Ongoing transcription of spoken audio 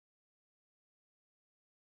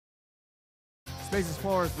Spaces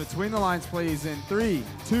floors between the lines, please. In 3,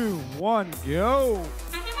 2, 1, go.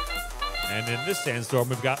 And in this sandstorm,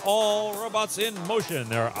 we've got all robots in motion.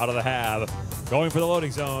 They're out of the hab, going for the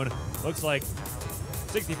loading zone. Looks like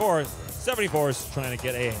 64, 74 is trying to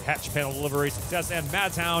get a hatch panel delivery success, and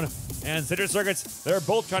Madtown and Citrus Circuits, they're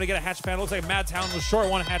both trying to get a hatch panel. Looks like Madtown was short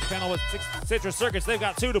one hatch panel with Citrus Circuits. They've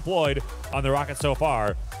got 2 deployed on the rocket so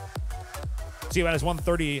far. T-minus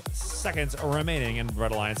 130 seconds remaining, and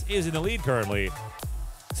Red Alliance is in the lead currently.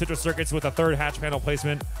 Citrus Circuits with a 3rd hatch panel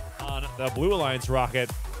placement on the Blue Alliance rocket.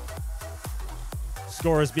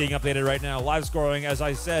 Scores being updated right now. Live scoring, as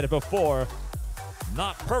I said before,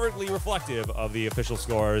 not perfectly reflective of the official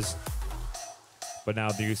scores. But now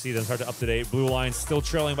you see them start to up-to-date. Blue Alliance still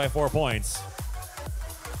trailing by 4 points.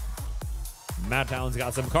 Madtown's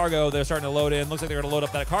got some cargo. They're starting to load in. Looks like they're going to load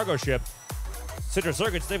up that cargo ship. Citrus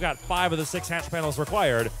Circuits, they've got 5 of the 6 hatch panels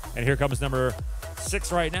required. And here comes number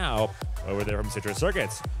 6 right now over there from Citrus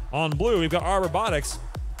Circuits. On blue, we've got our Robotics.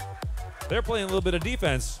 They're playing a little bit of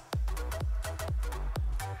defense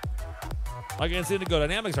against Indigo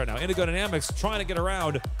Dynamics right now. Indigo Dynamics trying to get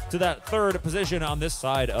around to that 3rd position on this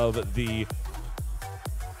side of the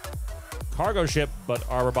cargo ship, but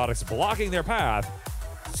our Robotics blocking their path.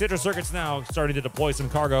 Citrus Circuits now starting to deploy some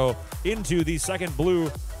cargo into the 2nd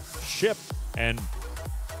blue ship, and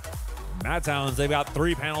Madtowns, they've got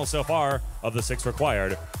 3 panels so far of the 6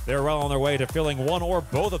 required. They're well on their way to filling one or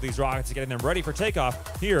both of these rockets and getting them ready for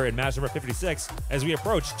takeoff here in match number 56 as we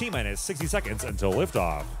approach T-minus 60 seconds until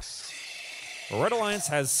liftoff. Red Alliance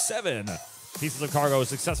has 7 pieces of cargo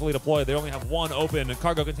successfully deployed. They only have 1 open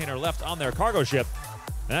cargo container left on their cargo ship,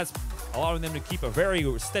 and that's allowing them to keep a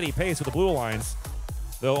very steady pace with the Blue Alliance.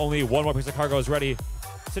 Though only 1 more piece of cargo is ready,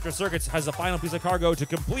 Citrus Circuits has the final piece of cargo to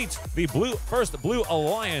complete the first Blue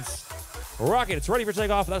Alliance rocket. It's ready for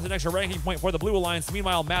takeoff. That's an extra ranking point for the Blue Alliance.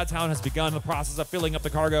 Meanwhile, Madtown has begun the process of filling up the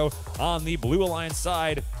cargo on the Blue Alliance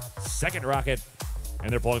side. 2nd rocket, and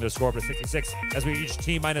they're pulling their score up to 66 as we reach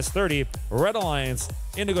T-minus 30. Red Alliance,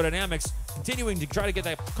 Indigo Dynamics, continuing to try to get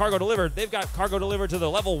that cargo delivered. They've got cargo delivered to the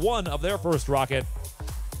level 1 of their first rocket.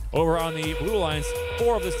 Over on the Blue Alliance,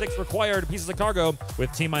 4 of the 6 required pieces of cargo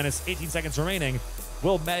with T-minus 18 seconds remaining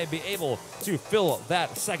will be able to fill that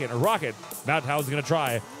 2nd rocket. Madtown's going to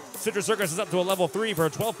try. Citrus Circuits is up to a level 3 for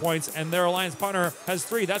 12 points, and their alliance partner has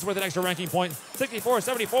 3. That's worth an extra ranking point.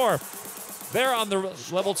 64-74. They're on the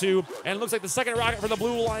level 2, and it looks like the 2nd rocket for the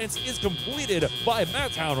Blue Alliance is completed by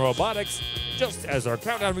Madtown Robotics, just as our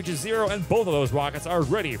countdown reaches 0, and both of those rockets are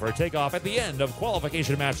ready for takeoff at the end of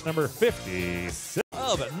qualification match number 56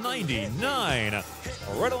 of 99.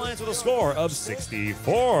 Red Alliance with a score of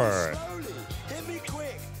 64.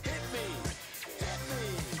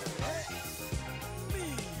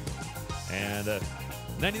 And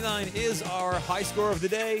 99 is our high score of the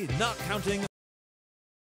day, not counting